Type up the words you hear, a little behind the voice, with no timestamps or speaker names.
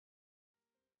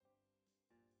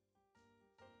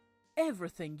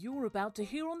Everything you're about to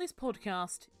hear on this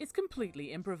podcast is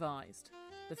completely improvised.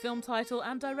 The film title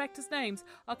and director's names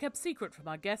are kept secret from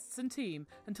our guests and team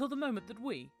until the moment that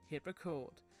we hit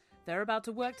record. They're about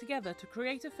to work together to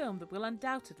create a film that will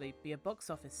undoubtedly be a box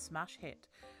office smash hit.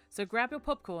 So grab your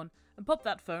popcorn and pop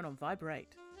that phone on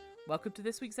vibrate. Welcome to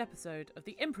this week's episode of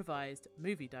the Improvised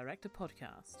Movie Director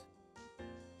Podcast.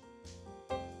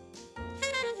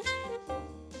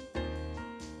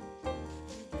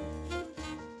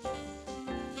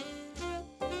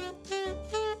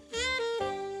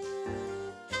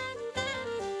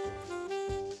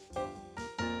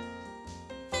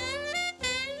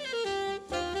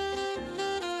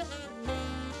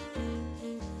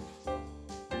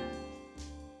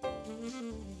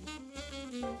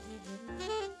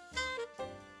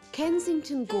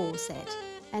 Kensington Gore said,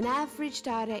 "An average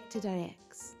director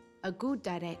directs. A good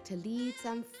director leads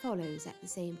and follows at the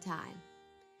same time.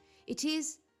 It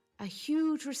is a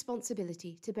huge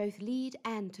responsibility to both lead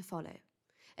and to follow.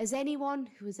 As anyone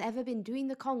who has ever been doing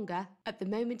the conga at the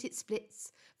moment it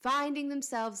splits, finding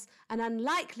themselves an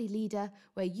unlikely leader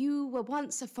where you were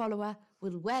once a follower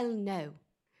will well know.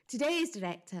 Today's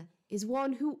director is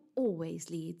one who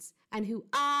always leads and who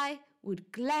I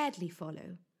would gladly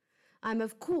follow. I'm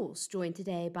of course joined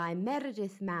today by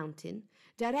Meredith Mountain,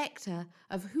 director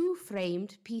of Who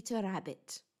Framed Peter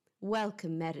Rabbit.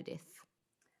 Welcome, Meredith.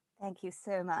 Thank you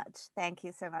so much. Thank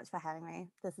you so much for having me.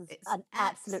 This is an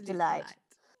absolute delight.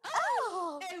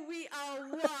 Oh, we are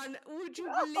one. Would you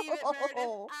believe it,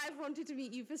 Meredith? I've wanted to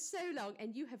meet you for so long,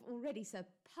 and you have already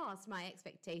surpassed my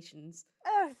expectations.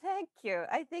 Oh, thank you.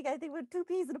 I think we're two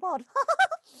peas in a pod.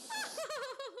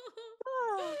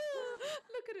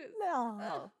 Look at it.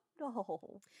 No.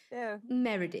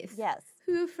 Meredith. Yes.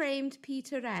 Who Framed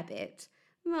Peter Rabbit?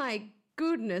 My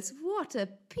goodness, what a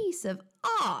piece of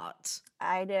art.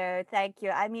 I know. Thank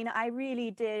you. I mean, I really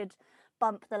did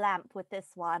bump the lamp with this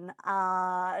one.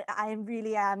 I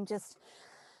really am just...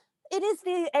 It is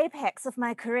the apex of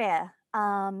my career.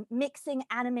 Mixing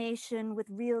animation with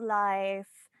real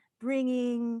life,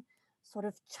 bringing sort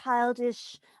of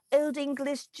childish Old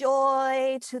English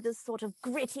joy to the sort of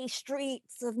gritty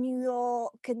streets of New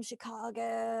York and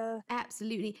Chicago.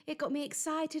 Absolutely. It got me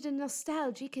excited and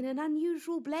nostalgic in an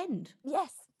unusual blend.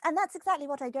 Yes, and that's exactly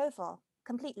what I go for.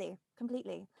 Completely.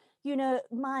 You know,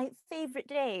 my favourite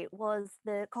day was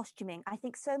the costuming. I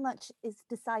think so much is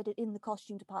decided in the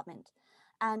costume department.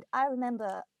 And I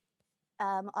remember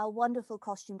our wonderful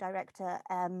costume director,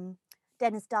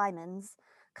 Dennis Diamonds,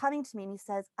 coming to me and he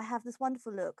says, I have this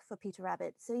wonderful look for Peter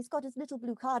Rabbit. So he's got his little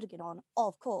blue cardigan on,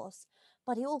 of course,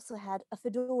 but he also had a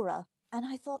fedora. And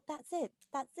I thought, that's it.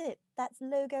 That's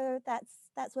logo.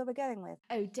 That's where we're going with.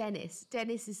 Oh, Dennis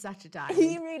is such a diamond.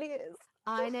 He really is.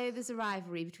 I know there's a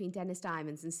rivalry between Dennis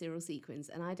Diamonds and Cyril Sequins,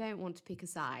 and I don't want to pick a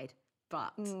side,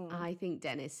 but I think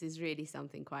Dennis is really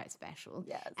something quite special.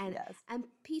 Yes. And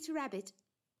Peter Rabbit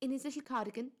in his little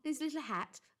cardigan, his little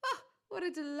hat. Oh, what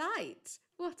a delight.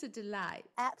 What a delight.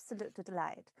 Absolute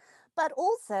delight. But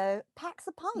also packs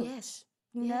a punch. Yes.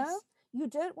 You know? You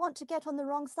don't want to get on the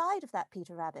wrong side of that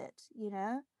Peter Rabbit, you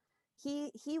know?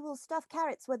 He will stuff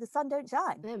carrots where the sun don't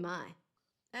shine.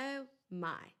 Oh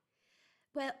my.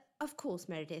 Well, of course,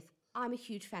 Meredith, I'm a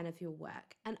huge fan of your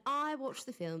work, and I watched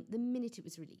the film the minute it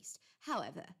was released.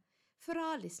 However, for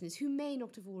our listeners who may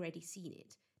not have already seen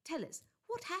it, tell us,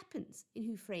 what happens in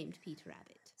Who Framed Peter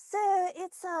Rabbit? So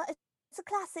it's a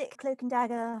classic cloak and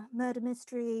dagger murder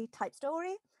mystery type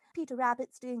story. Peter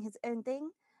Rabbit's doing his own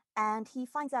thing, and he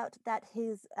finds out that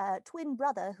his twin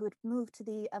brother, who had moved to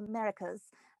the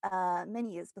Americas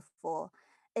many years before,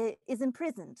 is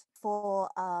imprisoned for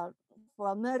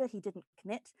a murder he didn't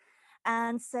commit.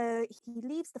 And so he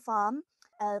leaves the farm.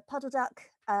 Puddle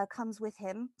Duck comes with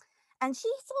him, and she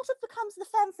sort of becomes the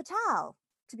femme fatale,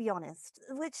 to be honest,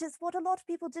 which is what a lot of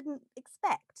people didn't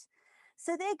expect.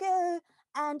 So they go,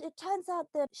 and it turns out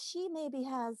that she maybe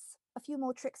has a few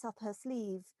more tricks up her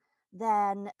sleeve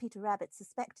than Peter Rabbit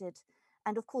suspected.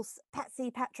 And of course,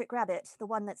 Patsy Patrick Rabbit, the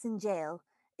one that's in jail,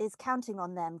 is counting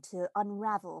on them to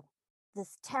unravel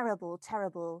this terrible,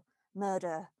 terrible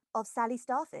murder of Sally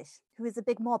Starfish, who is a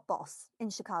big mob boss in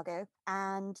Chicago.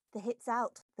 And the hit's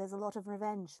out. There's a lot of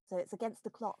revenge. So it's against the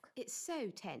clock. It's so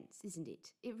tense, isn't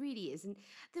it? It really is. And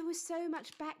there was so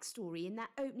much backstory in that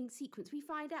opening sequence. We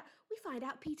find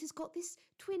out Peter's got this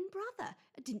twin brother.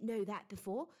 I didn't know that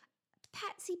before.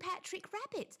 Patsy Patrick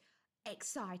Rabbit.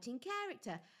 Exciting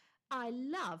character. I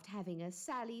loved having a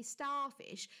Sally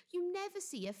Starfish. You never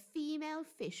see a female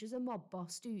fish as a mob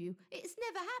boss, do you? It's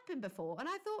never happened before. And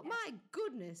I thought, my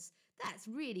goodness, that's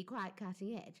really quite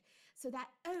cutting edge. So that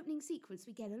opening sequence,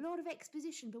 we get a lot of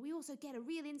exposition, but we also get a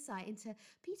real insight into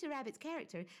Peter Rabbit's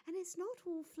character. And it's not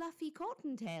all fluffy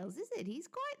cottontails, is it? He's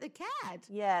quite the cad.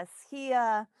 Yes, he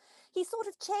sort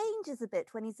of changes a bit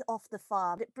when he's off the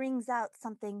farm. It brings out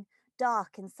something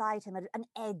dark inside him, an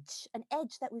edge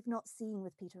that we've not seen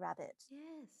with Peter Rabbit.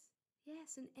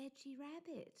 Yes, an edgy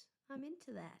rabbit. I'm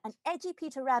into that. An edgy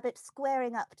Peter Rabbit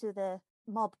squaring up to the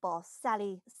mob boss,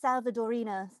 Sally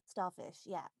Salvadorina Starfish.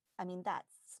 Yeah, I mean, that's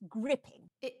gripping.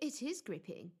 It is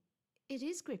gripping. It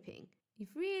is gripping.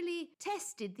 You've really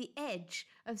tested the edge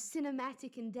of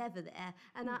cinematic endeavour there,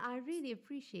 and I really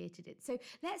appreciated it. So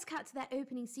let's cut to that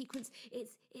opening sequence.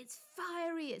 It's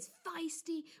fiery, it's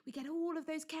feisty. We get all of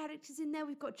those characters in there.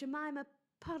 We've got Jemima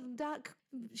Puddle Duck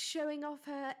showing off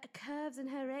her curves and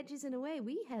her edges in a way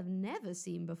we have never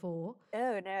seen before.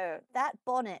 Oh no, that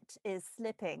bonnet is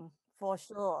slipping for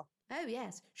sure. Oh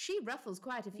yes, she ruffles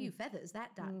quite a few feathers,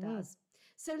 that duck does.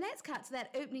 So let's cut to that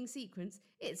opening sequence.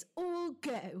 It's all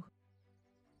go.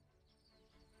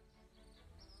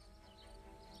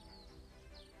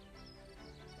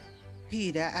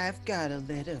 Peter, I've got a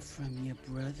letter from your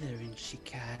brother in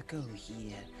Chicago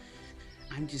here.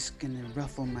 I'm just gonna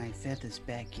ruffle my feathers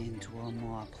back into a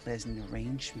more pleasant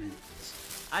arrangement.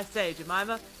 I say,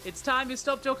 Jemima, it's time you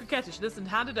stopped your coquettishness and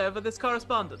handed over this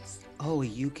correspondence. Oh, are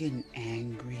you getting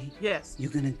angry? Yes. You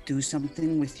gonna do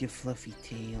something with your fluffy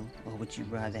tail? Or would you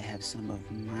rather have some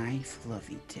of my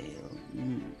fluffy tail?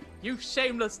 You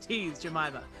shameless tease,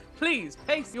 Jemima. Please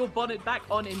paste your bonnet back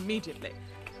on immediately.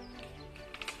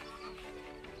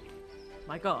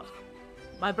 My God.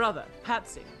 My brother,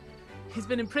 Patsy. He's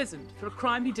been imprisoned for a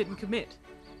crime he didn't commit.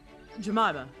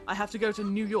 Jemima, I have to go to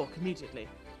New York immediately.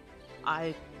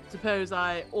 I suppose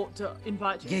I ought to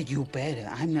invite you. Yeah, you better.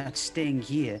 I'm not staying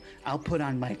here. I'll put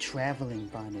on my traveling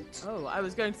bonnet. Oh, I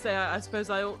was going to say I suppose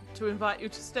I ought to invite you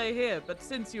to stay here, but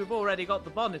since you've already got the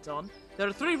bonnet on, there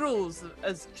are 3 rules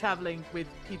as traveling with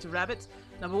Peter Rabbit.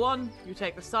 Number 1, you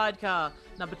take the sidecar.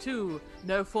 Number 2,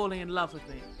 no falling in love with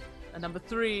me. And number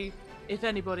 3, if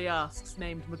anybody asks,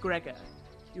 named McGregor.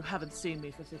 You haven't seen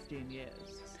me for 15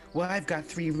 years. Well, I've got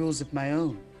 3 rules of my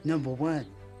own. Number 1,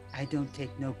 I don't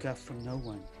take no guff from no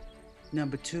one.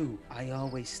 Number 2, I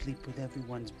always sleep with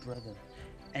everyone's brother.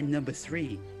 And number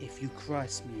 3, if you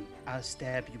cross me, I'll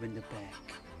stab you in the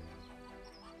back.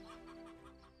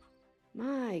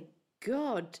 My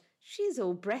God, she's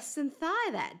all breasts and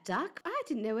thigh, that duck. I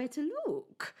didn't know where to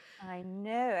look. I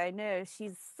know.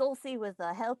 She's saucy with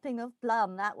a helping of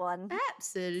plum, that one.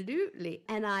 Absolutely.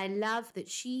 And I love that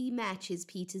she matches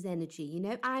Peter's energy. You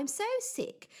know, I'm so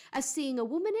sick of seeing a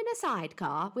woman in a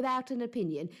sidecar without an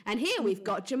opinion. And here we've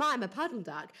got Jemima Puddle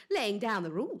Duck laying down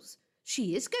the rules.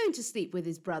 She is going to sleep with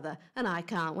his brother, and I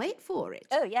can't wait for it.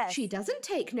 Oh, yes. She doesn't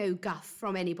take no guff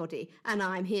from anybody, and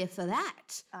I'm here for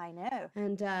that. I know.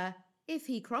 And if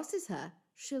he crosses her,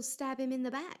 she'll stab him in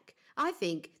the back. I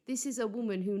think this is a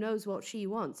woman who knows what she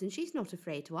wants, and she's not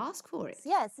afraid to ask for it.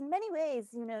 Yes, in many ways,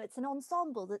 you know, it's an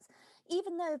ensemble that's,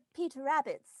 even though Peter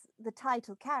Rabbit's the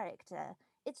title character,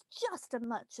 it's just as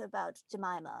much about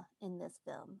Jemima in this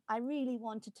film. I really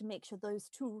wanted to make sure those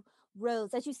 2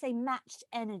 roles, as you say, matched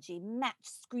energy,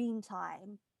 matched screen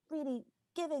time, really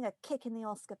giving a kick in the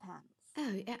Oscar pants.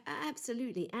 Oh,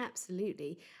 absolutely.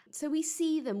 So we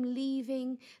see them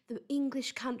leaving the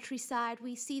English countryside.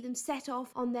 We see them set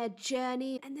off on their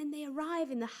journey, and then they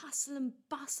arrive in the hustle and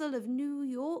bustle of New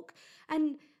York.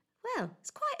 And, well,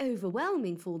 it's quite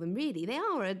overwhelming for them, really. They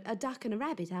are a duck and a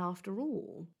rabbit after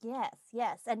all.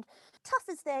 Yes. And tough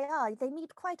as they are, they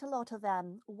meet quite a lot of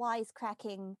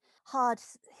wisecracking,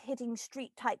 hard-hitting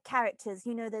street-type characters.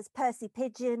 You know, there's Percy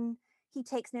Pigeon. He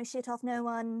takes no shit off no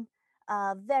one.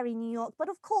 Very New York, but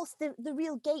of course the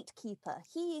real gatekeeper.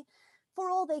 He, for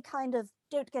all they kind of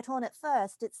don't get on at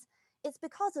first, it's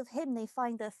because of him they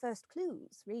find their first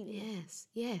clues, really.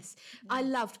 Yes. I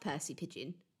loved Percy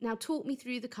Pigeon. Now talk me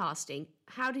through the casting.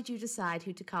 How did you decide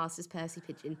who to cast as Percy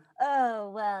Pigeon?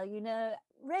 Oh, well, you know,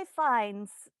 Ralph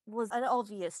Fiennes was an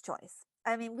obvious choice.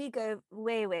 I mean, we go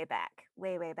way back.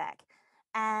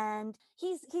 And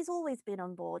he's always been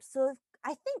on board. So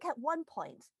I think at one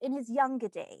point in his younger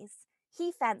days,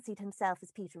 he fancied himself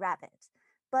as Peter Rabbit.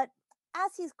 But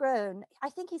as he's grown, I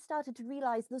think he started to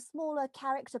realize the smaller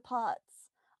character parts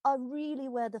are really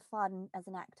where the fun as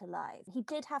an actor lies. He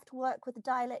did have to work with a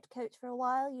dialect coach for a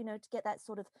while, you know, to get that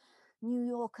sort of New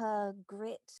Yorker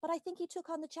grit. But I think he took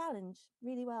on the challenge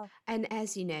really well. And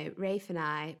as you know, Rafe and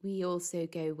I, we also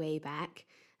go way back,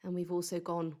 and we've also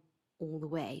gone all the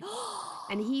way.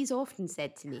 And he's often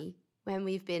said to me, when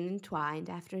we've been entwined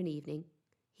after an evening,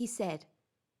 he said,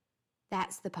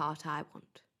 "That's the part I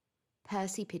want.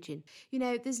 Percy Pigeon. You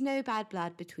know, there's no bad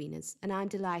blood between us, and I'm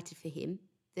delighted for him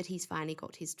that he's finally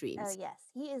got his dreams. Oh, yes.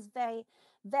 He is very,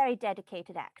 very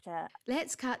dedicated actor.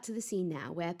 Let's cut to the scene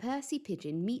now where Percy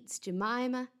Pigeon meets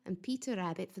Jemima and Peter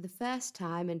Rabbit for the first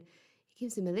time, and he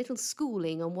gives him a little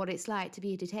schooling on what it's like to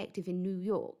be a detective in New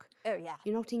York. Oh, yeah.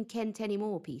 You're not in Kent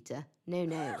anymore, Peter. No,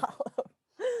 no.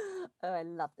 Oh, I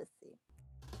love this scene.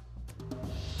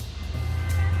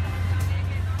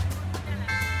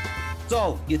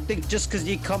 So, you think just because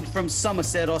you come from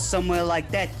Somerset or somewhere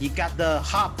like that, you got the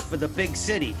hop for the big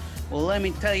city? Well, let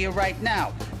me tell you right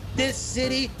now, this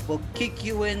city will kick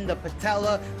you in the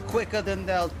patella quicker than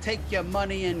they'll take your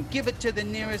money and give it to the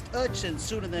nearest urchin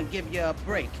sooner than give you a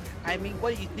break. I mean,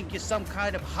 what do you think, you're some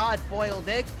kind of hard-boiled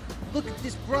egg? Look at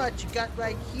this broad you got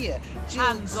right here.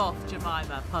 Hands off,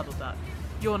 Jemima Puddleduck.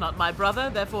 You're not my brother,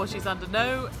 therefore she's under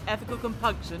no ethical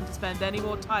compunction to spend any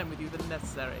more time with you than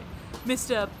necessary.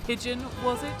 Mr. Pigeon,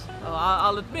 was it? Oh,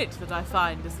 I'll admit that I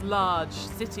find this large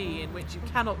city in which you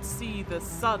cannot see the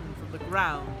sun from the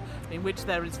ground, in which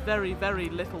there is very, very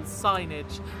little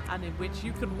signage, and in which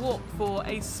you can walk for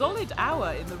a solid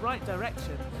hour in the right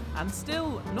direction and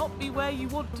still not be where you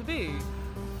want to be.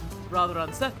 Rather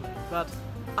unsettling, but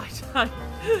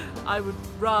I would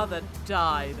rather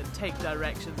die than take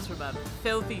directions from a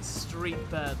filthy street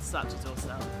bird such as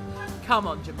yourself. Come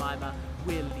on, Jemima,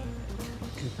 we're leaving.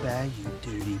 Goodbye, you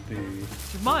dirty bird.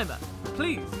 Jemima,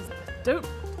 please, don't.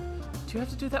 Do you have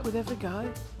to do that with every guy?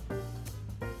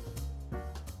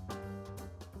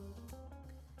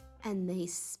 And they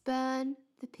spurn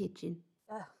the pigeon.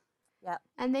 Yeah,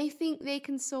 And they think they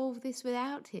can solve this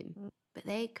without him, but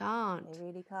they can't. they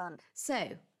really can't. So,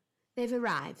 they've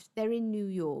arrived. They're in New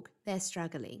York. They're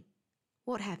struggling.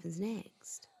 What happens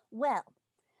next? Well,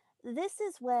 this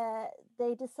is where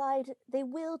they decide they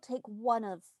will take one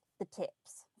of the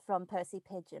tips from Percy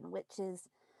Pigeon, which is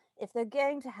if they're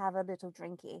going to have a little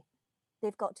drinky,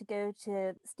 they've got to go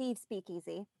to Steve's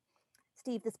Speakeasy,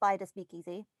 Steve the Spider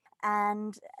Speakeasy,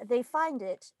 and they find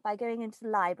it by going into the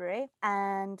library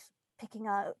and picking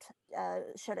out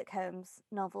Sherlock Holmes'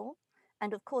 novel.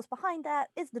 And of course, behind that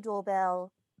is the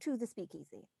doorbell to the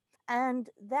Speakeasy. And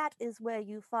that is where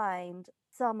you find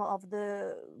some of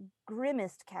the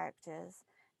grimmest characters.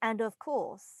 And of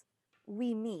course,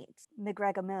 we meet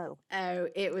McGregor Moe. Oh,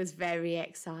 it was very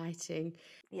exciting.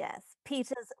 Yes,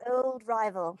 Peter's old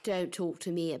rival. Don't talk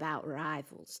to me about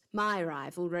rivals. My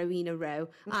rival, Rowena Rowe,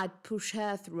 I'd push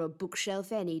her through a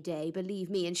bookshelf any day, believe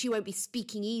me, and she won't be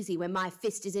speaking easy when my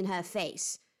fist is in her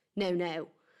face. No, no.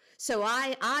 So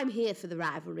I'm here for the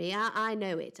rivalry. I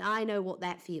know it. I know what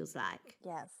that feels like.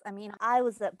 Yes, I mean, I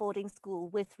was at boarding school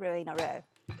with Rowena Rowe,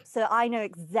 so I know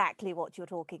exactly what you're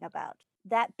talking about.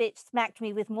 That bitch smacked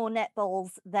me with more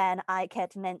netballs than I care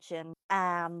to mention,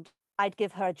 and I'd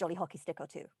give her a jolly hockey stick or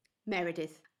two.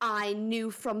 Meredith, I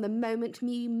knew from the moment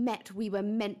we met we were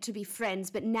meant to be friends,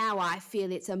 but now I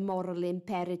feel it's a moral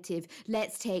imperative.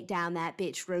 Let's take down that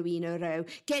bitch Rowena Rowe.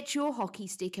 Get your hockey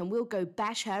stick and we'll go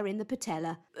bash her in the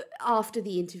patella. After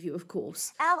the interview, of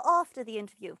course. After the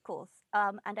interview, of course.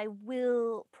 And I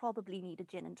will probably need a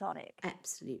gin and tonic.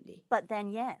 Absolutely. But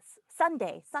then, yes,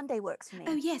 Sunday works for me.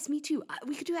 Oh, yes, me too.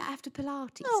 We could do it after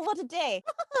Pilates. Oh, what a day.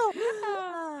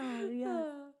 Oh,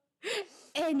 yeah.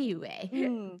 Anyway,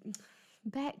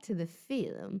 back to the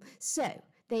film. So,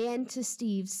 they enter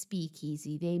Steve's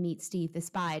Speakeasy. They meet Steve the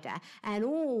Spider and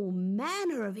all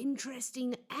manner of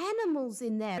interesting animals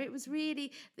in there. It was really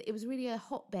a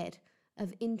hotbed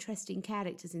of interesting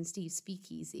characters in Steve's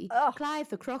Speakeasy. Oh. Clive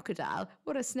the crocodile,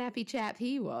 what a snappy chap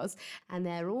he was. And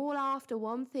they're all after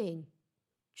one thing,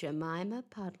 Jemima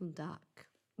Puddleduck.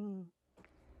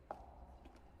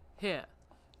 Here,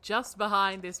 just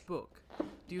behind this book.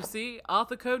 Do you see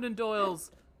Arthur Conan Doyle's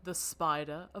The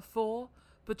Spider of 4?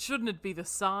 But shouldn't it be The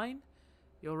Sign?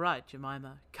 You're right,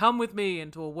 Jemima. Come with me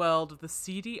into a world of the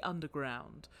seedy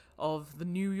underground of the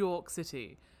New York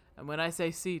City. And when I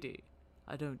say seedy,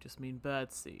 I don't just mean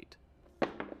birdseed.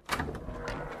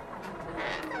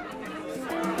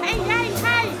 Hey!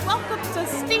 Welcome to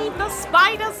Steve the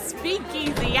Spider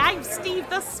Speakeasy. I'm Steve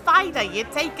the Spider. You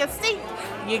take a seat,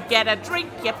 you get a drink,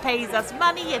 you pays us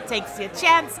money, you takes your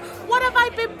chance. What have I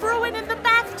been brewing in the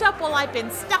bathtub while I've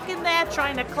been stuck in there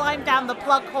trying to climb down the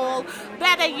plug hole?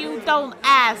 Better you don't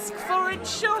ask, for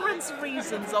insurance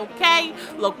reasons, okay?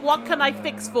 Look, what can I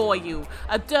fix for you?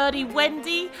 A dirty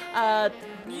Wendy? A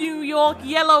New York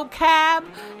yellow cab?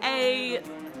 A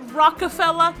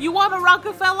Rockefeller? You want a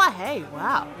Rockefeller? Hey,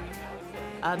 wow.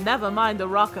 Never mind the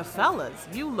Rockefellers.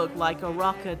 You look like a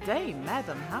rock-a-day.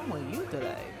 Madam, how are you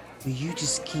today? Will you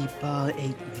just keep all 8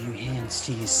 of your hands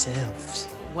to yourselves?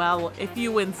 Well, if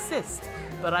you insist.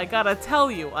 But I gotta tell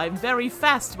you, I'm very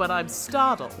fast when I'm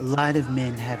startled. A lot of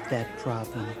men have that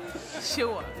problem.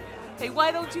 Sure. Hey,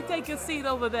 why don't you take a seat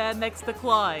over there next to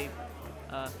Clyde?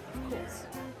 Of course.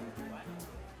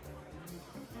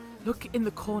 Look in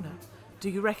the corner. Do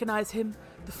you recognize him?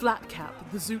 The flat cap,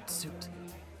 the zoot suit.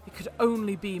 It could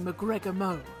only be McGregor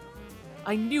Moe.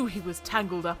 I knew he was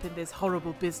tangled up in this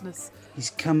horrible business.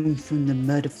 He's coming from the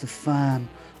mud of the farm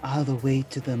all the way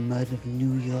to the mud of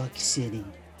New York City.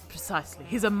 Precisely.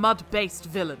 He's a mud-based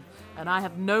villain, and I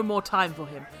have no more time for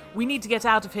him. We need to get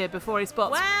out of here before he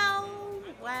spots... Well.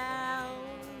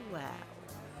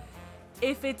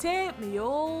 If it ain't me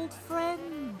old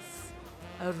friends,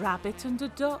 a rabbit and a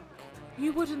duck,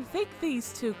 you wouldn't think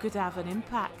these two could have an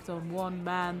impact on one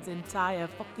man's entire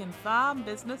fucking farm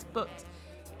business, but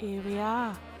here we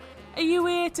are. Are you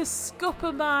here to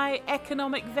scupper my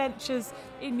economic ventures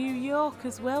in New York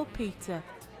as well, Peter?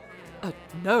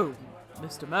 No,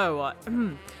 Mr. Moe.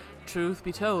 Truth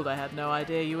be told, I had no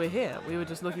idea you were here. We were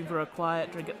just looking for a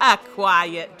quiet drink. A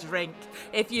quiet drink?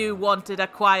 If you wanted a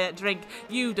quiet drink,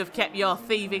 you'd have kept your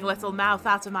thieving little mouth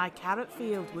out of my carrot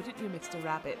field, wouldn't you, Mr.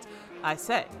 Rabbit? I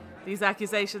say, these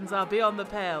accusations are beyond the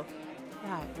pale.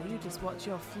 Right, will you just watch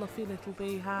your fluffy little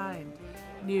behind?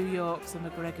 New York's a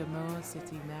McGregor Moe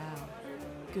city now.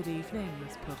 Good evening,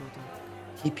 Miss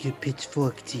Puddleduck. Keep your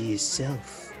pitchfork to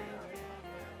yourself.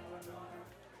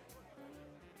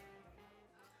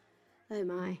 Oh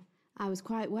my, I was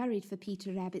quite worried for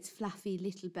Peter Rabbit's fluffy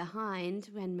little behind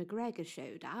when McGregor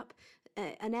showed up.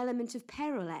 An element of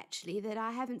peril, actually, that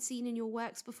I haven't seen in your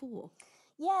works before.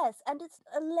 Yes, and it's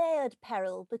a layered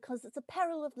peril because it's a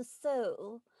peril of the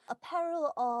soul, a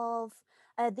peril of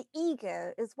the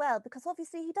ego as well, because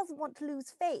obviously he doesn't want to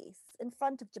lose face in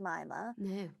front of Jemima.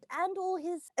 No. And all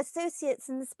his associates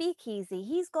in the speakeasy.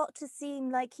 He's got to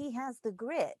seem like he has the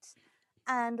grit.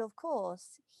 And of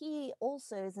course, he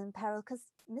also is in peril because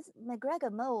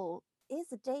McGregor Mole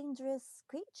is a dangerous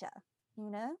creature, you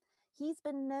know? He's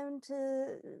been known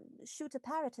to shoot a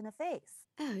parrot in the face.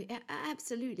 Oh,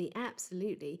 absolutely,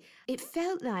 absolutely. It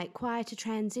felt like quite a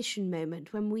transition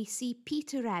moment when we see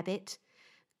Peter Rabbit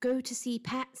go to see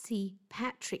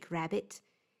Patrick Rabbit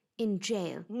in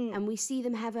jail, and we see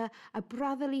them have a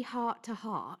brotherly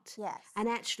heart-to-heart. Yes. And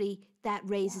actually, that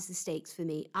raises the stakes for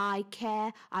me. I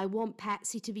care. I want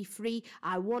Patsy to be free.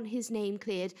 I want his name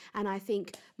cleared. And I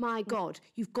think, my God,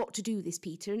 you've got to do this,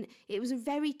 Peter. And it was a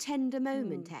very tender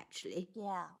moment, actually.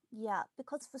 Yeah.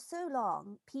 Because for so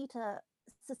long, Peter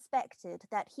suspected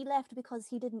that he left because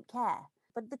he didn't care.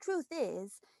 But the truth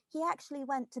is, he actually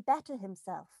went to better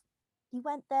himself. He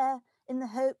went there in the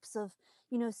hopes of,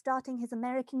 you know, starting his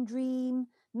American dream,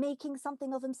 making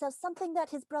something of himself, something that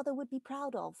his brother would be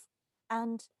proud of.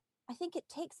 And I think it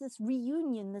takes this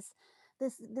reunion,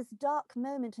 this dark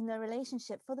moment in their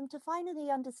relationship for them to finally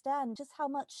understand just how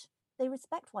much they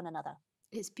respect one another.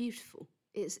 It's beautiful.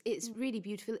 It's really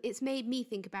beautiful. It's made me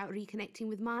think about reconnecting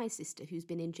with my sister who's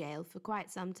been in jail for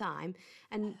quite some time.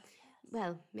 And,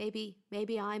 well, maybe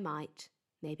I might.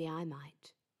 Maybe I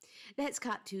might. Let's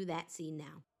cut to that scene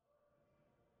now.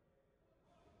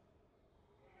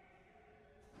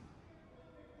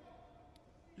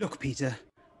 Look, Peter,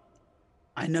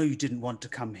 I know you didn't want to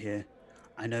come here.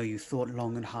 I know you thought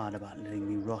long and hard about letting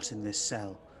me rot in this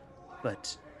cell.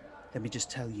 But let me just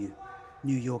tell you,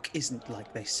 New York isn't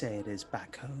like they say it is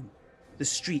back home. The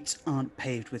streets aren't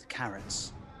paved with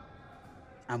carrots.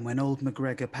 And when old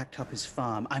McGregor packed up his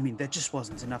farm, I mean, there just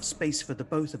wasn't enough space for the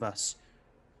both of us.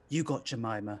 You got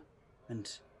Jemima,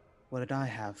 and what did I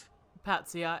have?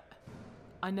 Patsy,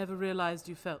 I never realized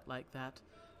you felt like that.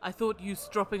 I thought you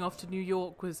stropping off to New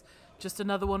York was just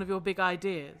another one of your big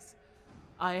ideas.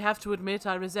 I have to admit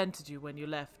I resented you when you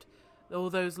left. All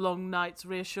those long nights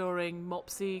reassuring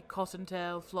Mopsy,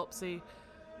 Cottontail, Flopsy.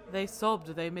 They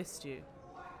sobbed they missed you.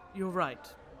 You're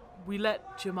right. We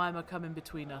let Jemima come in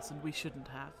between us, and we shouldn't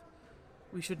have.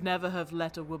 We should never have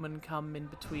let a woman come in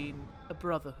between a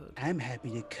brotherhood. I'm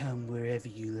happy to come wherever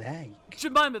you like.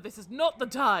 Jemima, this is not the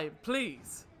time,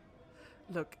 please.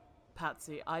 Look,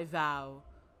 Patsy, I vow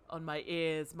on my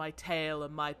ears, my tail,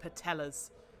 and my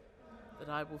patellas that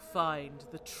I will find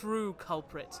the true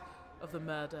culprit of the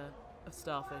murder of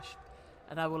Starfish,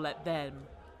 and I will let them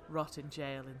rot in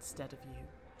jail instead of you.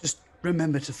 Just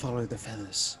remember to follow the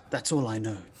feathers. That's all I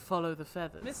know. Follow the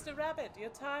feathers. Mr. Rabbit,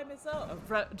 your time is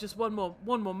up. Just one more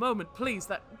moment, please.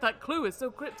 That clue is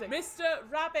so cryptic. Mr.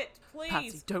 Rabbit, please.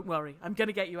 Patsy, don't worry. I'm going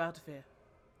to get you out of here.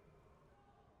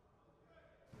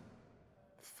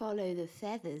 Follow the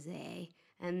feathers, eh?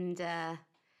 And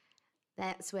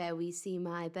that's where we see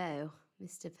my beau,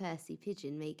 Mr. Percy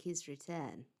Pigeon, make his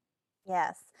return.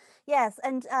 Yes,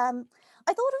 and I thought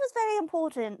it was very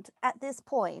important at this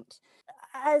point,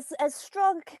 as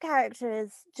strong a character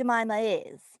as Jemima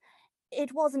is,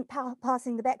 it wasn't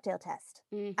passing the Bechdel test,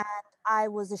 Mm. and I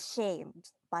was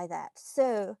ashamed by that.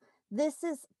 So this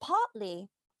is partly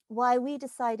why we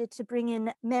decided to bring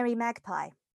in Mary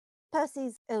Magpie,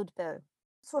 Percy's old beau,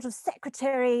 sort of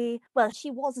secretary. Well,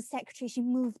 she was a secretary, she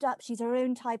moved up, she's her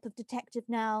own type of detective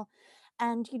now.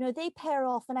 And, they pair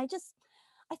off. And I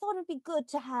thought it'd be good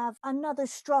to have another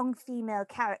strong female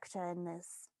character in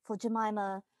this for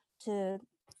Jemima to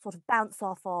sort of bounce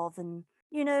off of and,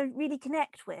 really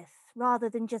connect with, rather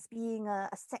than just being a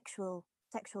sexual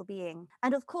being.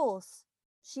 And of course,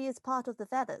 she is part of the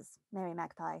Feathers, Mary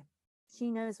Magpie. She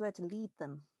knows where to lead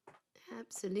them.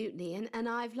 Absolutely. And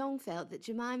I've long felt that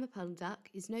Jemima Plumduck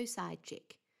is no side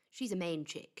chick. She's a main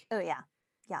chick. Oh, yeah.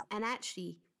 Yeah. And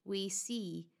actually, we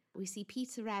see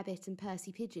Peter Rabbit and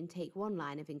Percy Pigeon take one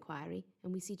line of inquiry,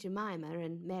 and we see Jemima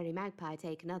and Mary Magpie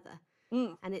take another.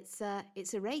 And it's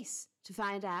a race to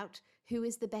find out who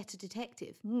is the better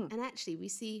detective. And actually, we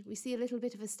see a little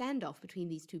bit of a standoff between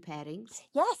these two pairings.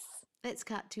 Yes. Let's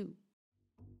cut to.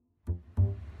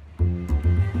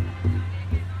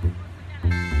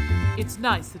 It's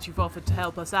nice that you've offered to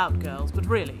help us out, girls, but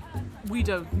really, we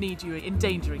don't need you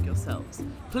endangering yourselves.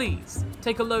 Please,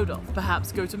 take a load off,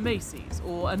 perhaps go to Macy's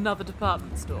or another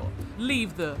department store.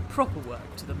 Leave the proper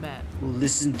work to the men. Well,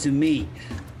 listen to me.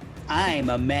 I'm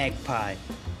a magpie.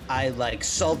 I like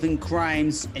solving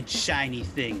crimes and shiny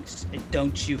things. And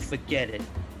don't you forget it.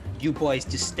 You boys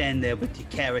just stand there with your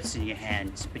carrots in your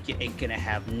hands, but you ain't gonna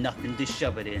have nothing to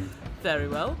shove it in. Very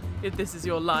well. If this is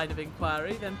your line of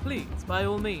inquiry, then please, by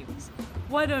all means.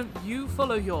 Why don't you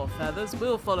follow your feathers,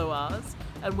 we'll follow ours,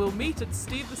 and we'll meet at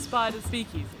Steve the Spider's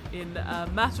speakeasy in a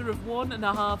matter of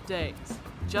 1.5 days,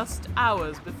 just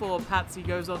hours before Patsy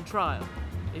goes on trial.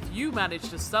 If you manage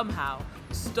to somehow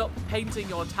stop painting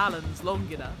your talons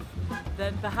long enough,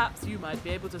 then perhaps you might be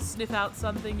able to sniff out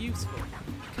something useful.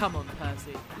 Come on,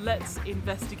 Percy, let's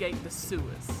investigate the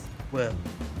sewers. Well,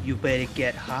 you better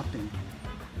get hopping.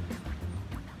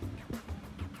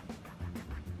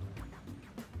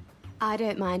 I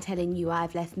don't mind telling you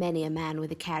I've left many a man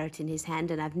with a carrot in his hand,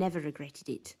 and I've never regretted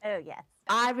it. Oh, yes.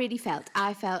 I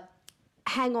felt,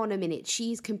 hang on a minute,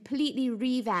 she's completely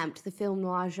revamped the film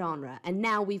noir genre, and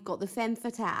now we've got the femme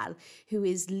fatale who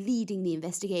is leading the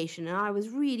investigation, and I was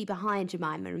really behind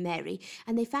Jemima and Mary,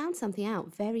 and they found something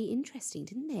out very interesting,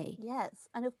 didn't they? Yes,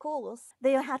 and of course,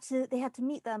 they had to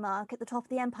meet their mark at the top of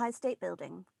the Empire State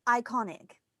Building.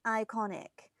 Iconic.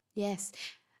 Yes,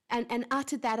 and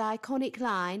uttered that iconic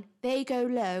line, they go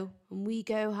low and we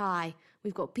go high.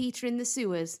 We've got Peter in the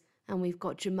sewers, and we've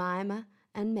got Jemima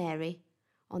and Mary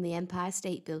on the Empire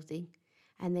State Building,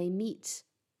 and they meet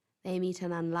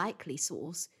an unlikely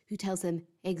source who tells them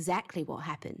exactly what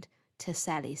happened to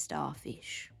Sally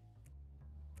Starfish.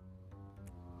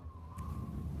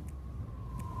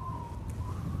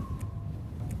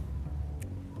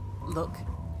 Look,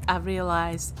 I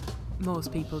realise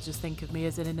most people just think of me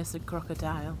as an innocent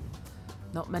crocodile.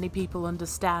 Not many people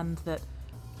understand that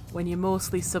when you're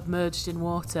mostly submerged in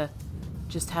water,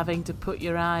 just having to put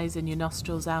your eyes and your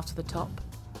nostrils out of the top,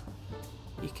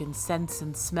 you can sense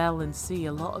and smell and see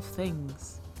a lot of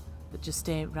things that just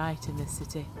ain't right in this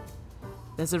city.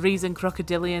 There's a reason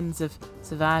crocodilians have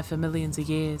survived for millions of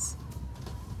years.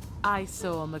 I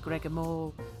saw McGregor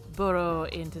Mole burrow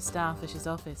into Starfish's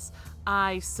office.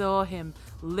 I saw him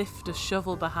lift a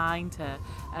shovel behind her,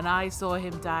 and I saw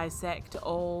him dissect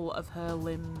all of her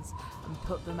limbs and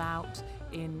put them out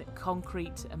in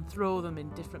concrete and throw them in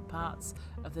different parts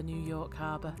of the New York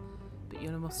harbour. But you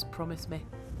must promise me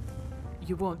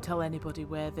you won't tell anybody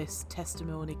where this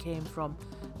testimony came from.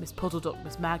 Miss Puddleduck,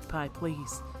 Miss Magpie,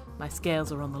 please. My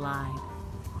scales are on the line.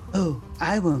 Oh,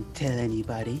 I won't tell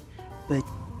anybody, but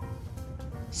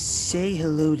say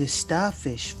hello to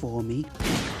Starfish for me.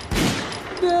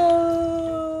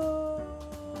 No!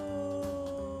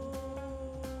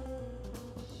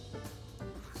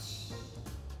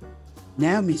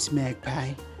 Now, Miss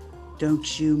Magpie,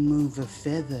 don't you move a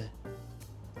feather.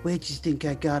 Where'd you think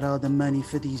I got all the money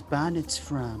for these bonnets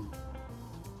from?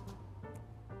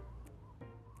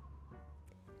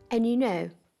 And you know,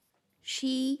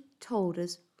 she told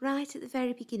us right at the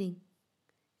very beginning,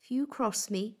 if you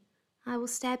cross me, I will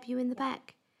stab you in the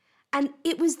back. And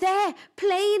it was there,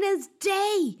 plain as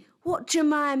day, what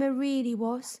Jemima really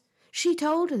was. She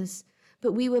told us,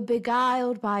 but we were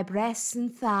beguiled by breasts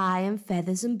and thigh and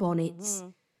feathers and bonnets. Mm-hmm.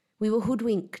 We were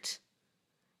hoodwinked,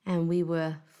 and we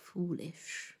were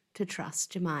foolish to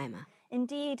trust Jemima.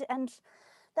 Indeed, and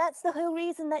That's the whole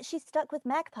reason that she stuck with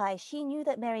Magpie. She knew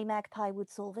that Mary Magpie would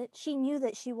solve it. She knew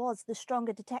that she was the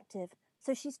stronger detective.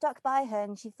 So she stuck by her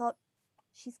and she thought,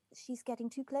 she's getting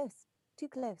too close.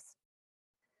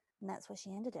 And that's where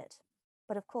she ended it.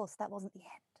 But of course, that wasn't the end.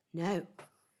 No,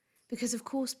 because of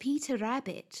course Peter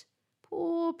Rabbit,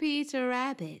 poor Peter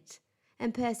Rabbit,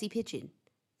 and Percy Pigeon,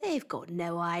 they've got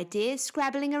no idea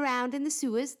scrabbling around in the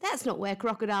sewers. That's not where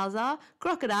crocodiles are.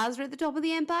 Crocodiles are at the top of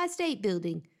the Empire State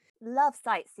Building. Love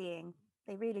sightseeing.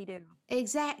 They really do.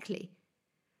 Exactly.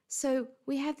 So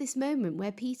we have this moment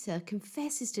where Peter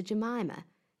confesses to Jemima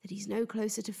that he's no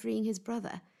closer to freeing his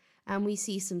brother, and we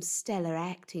see some stellar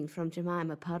acting from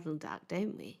Jemima Puddleduck,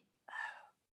 don't we?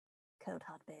 Cold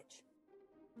hard bitch.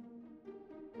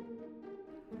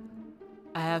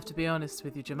 I have to be honest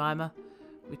with you, Jemima.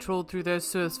 We trawled through those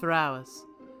sewers for hours.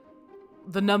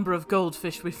 The number of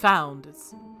goldfish we found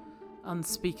is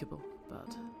unspeakable,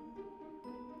 but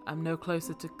I'm no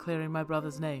closer to clearing my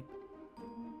brother's name.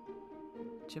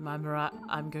 Jemima,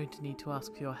 I'm going to need to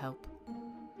ask for your help.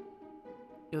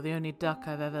 You're the only duck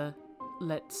I've ever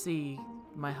let see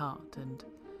my heart, and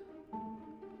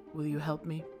will you help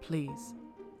me, please?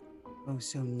 Oh,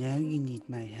 so now you need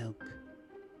my help.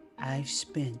 I've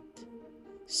spent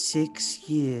 6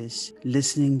 years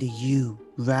listening to you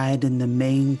ride in the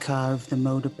main car of the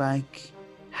motorbike,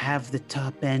 have the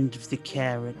top end of the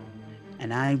carrot,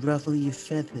 and I ruffle your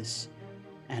feathers.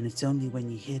 And it's only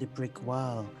when you hit a brick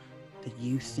wall that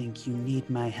you think you need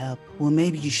my help. Well,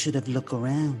 maybe you should have looked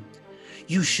around.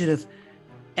 You should have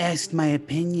asked my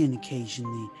opinion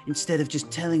occasionally, instead of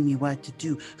just telling me what to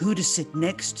do, who to sit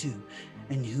next to,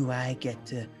 and who I get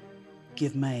to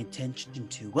give my attention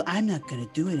to. Well, I'm not going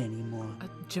to do it anymore.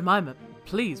 Jemima,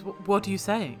 please, what are you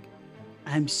saying?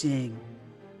 I'm saying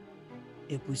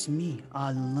it was me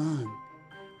all along.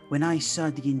 When I saw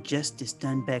the injustice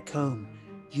done back home,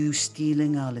 you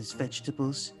stealing all his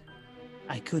vegetables,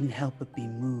 I couldn't help but be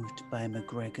moved by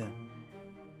McGregor.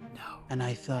 No. And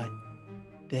I thought,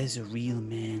 there's a real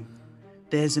man.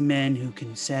 There's a man who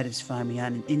can satisfy me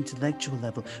on an intellectual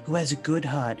level, who has a good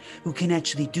heart, who can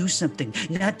actually do something.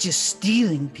 Not just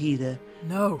stealing, Peter.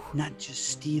 No. Not just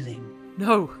stealing.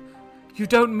 No. You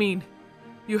don't mean...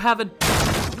 You haven't...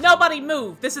 Nobody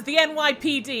move! This is the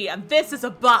NYPD, and this is a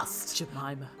bust!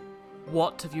 Jemima,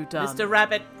 what have you done? Mr.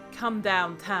 Rabbit, come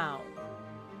downtown.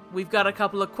 We've got a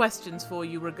couple of questions for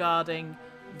you regarding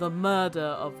the murder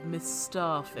of Miss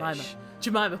Starfish.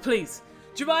 Jemima, please!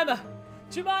 Jemima!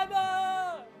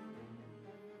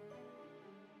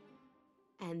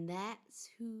 And that's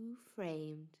who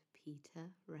framed Peter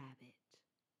Rabbit.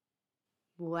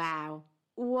 Wow,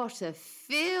 what a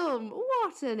film!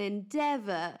 What an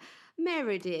endeavour!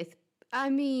 Meredith, I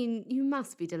mean, you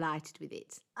must be delighted with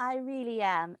it. I really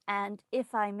am. And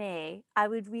if I may, I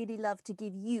would really love to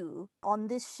give you, on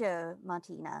this show,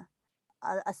 Martina,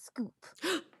 a scoop.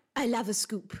 I love a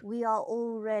scoop. We are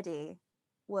already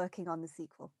working on the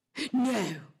sequel.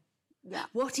 No! Yeah.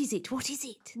 What is it?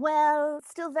 Well,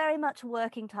 still very much a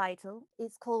working title.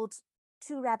 It's called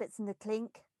Two Rabbits in the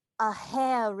Clink, a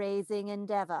hair-raising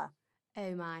endeavour.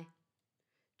 Oh my.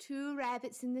 Two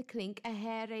Rabbits in the Clink, a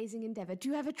hair-raising endeavour. Do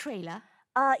you have a trailer?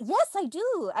 Yes, I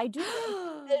do.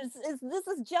 This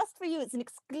is just for you. It's an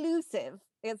exclusive.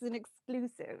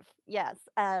 Yes.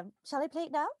 Shall I play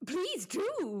it now? Please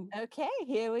do. Okay,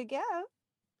 here we go.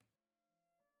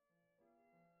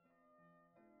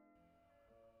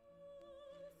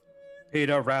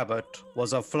 Peter Rabbit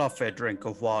was a fluffy drink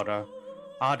of water.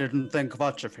 I didn't think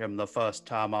much of him the first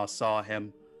time I saw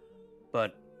him,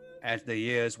 but as the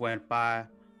years went by,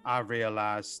 I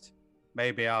realized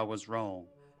maybe I was wrong.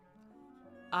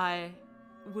 I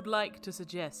would like to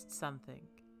suggest something.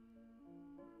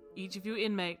 Each of you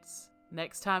inmates,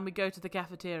 next time we go to the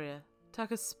cafeteria,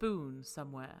 tuck a spoon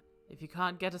somewhere. If you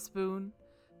can't get a spoon,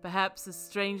 perhaps a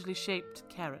strangely shaped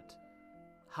carrot.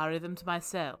 Hurry them to my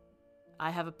cell. I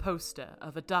have a poster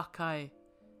of a duck I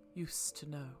used to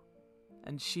know,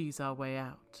 and she's our way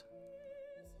out.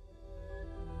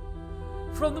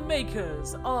 From the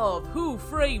makers of Who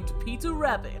Framed Peter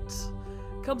Rabbit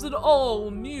comes an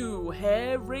all-new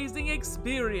hair-raising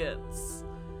experience.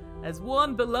 As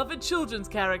one beloved children's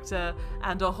character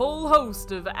and a whole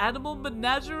host of animal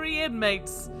menagerie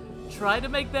inmates try to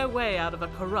make their way out of a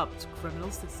corrupt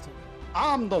criminal system.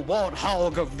 I'm the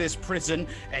warthog of this prison,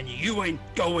 and you ain't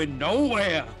going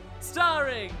nowhere.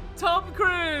 Starring Tom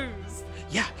Cruise.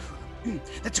 Yeah,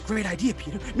 that's a great idea,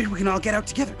 Peter. Maybe we can all get out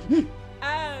together.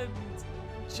 And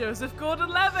Joseph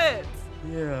Gordon-Levitt.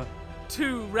 Yeah.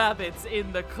 Two Rabbits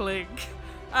in the Clink,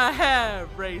 a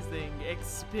hair-raising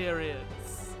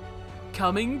experience.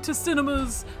 Coming to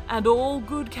cinemas and all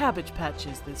good Cabbage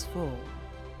Patches this fall.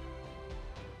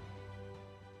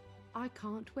 I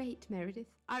can't wait, Meredith.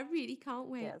 I really can't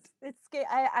wait. Yes, it's good.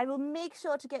 I will make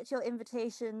sure to get your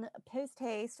invitation post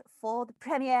haste for the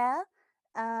premiere,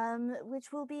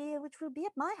 which will be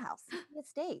at my house, the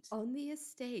estate. On the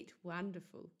estate.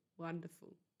 Wonderful,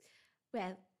 wonderful.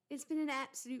 Well, it's been an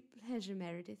absolute pleasure,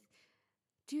 Meredith.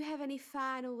 Do you have any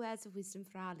final words of wisdom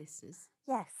for our listeners?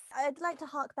 Yes, I'd like to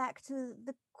hark back to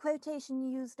the quotation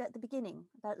used at the beginning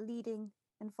about leading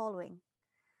and following.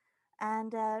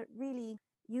 And really,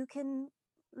 you can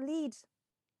lead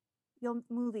your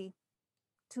movie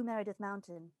to Meredith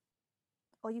Mountain,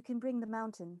 or you can bring the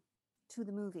mountain to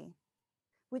the movie,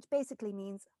 which basically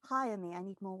means hire me, I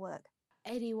need more work.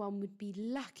 Anyone would be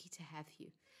lucky to have you.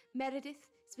 Meredith,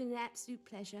 it's been an absolute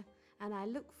pleasure, and I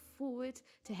look forward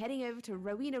to heading over to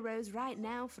Rowena Rose right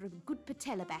now for a good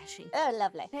patella bashing. Oh,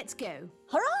 lovely. Let's go.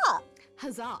 Hurrah!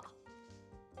 Huzzah!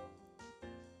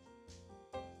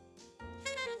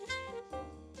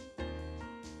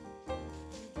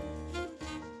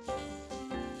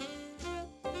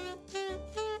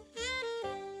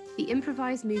 The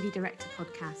Improvised Movie Director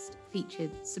podcast featured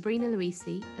Sabrina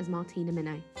Luisi as Martina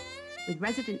Minow, with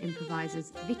resident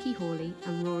improvisers Vicky Hawley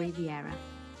and Rory Vieira,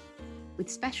 with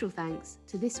special thanks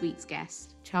to this week's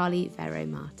guest, Charlie Vero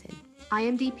Martin.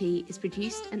 IMDP is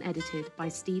produced and edited by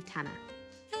Steve Tanner.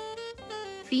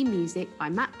 Theme music by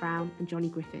Matt Brown and Johnny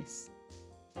Griffiths.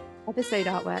 Episode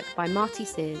artwork by Marty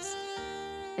Sears.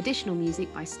 Additional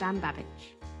music by Stan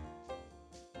Babbage.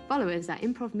 Follow us at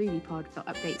Improv Movie Pod for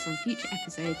updates on future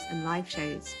episodes and live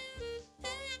shows.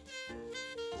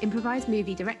 Improvised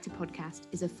Movie Director Podcast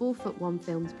is a 4 Foot 1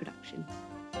 Films production.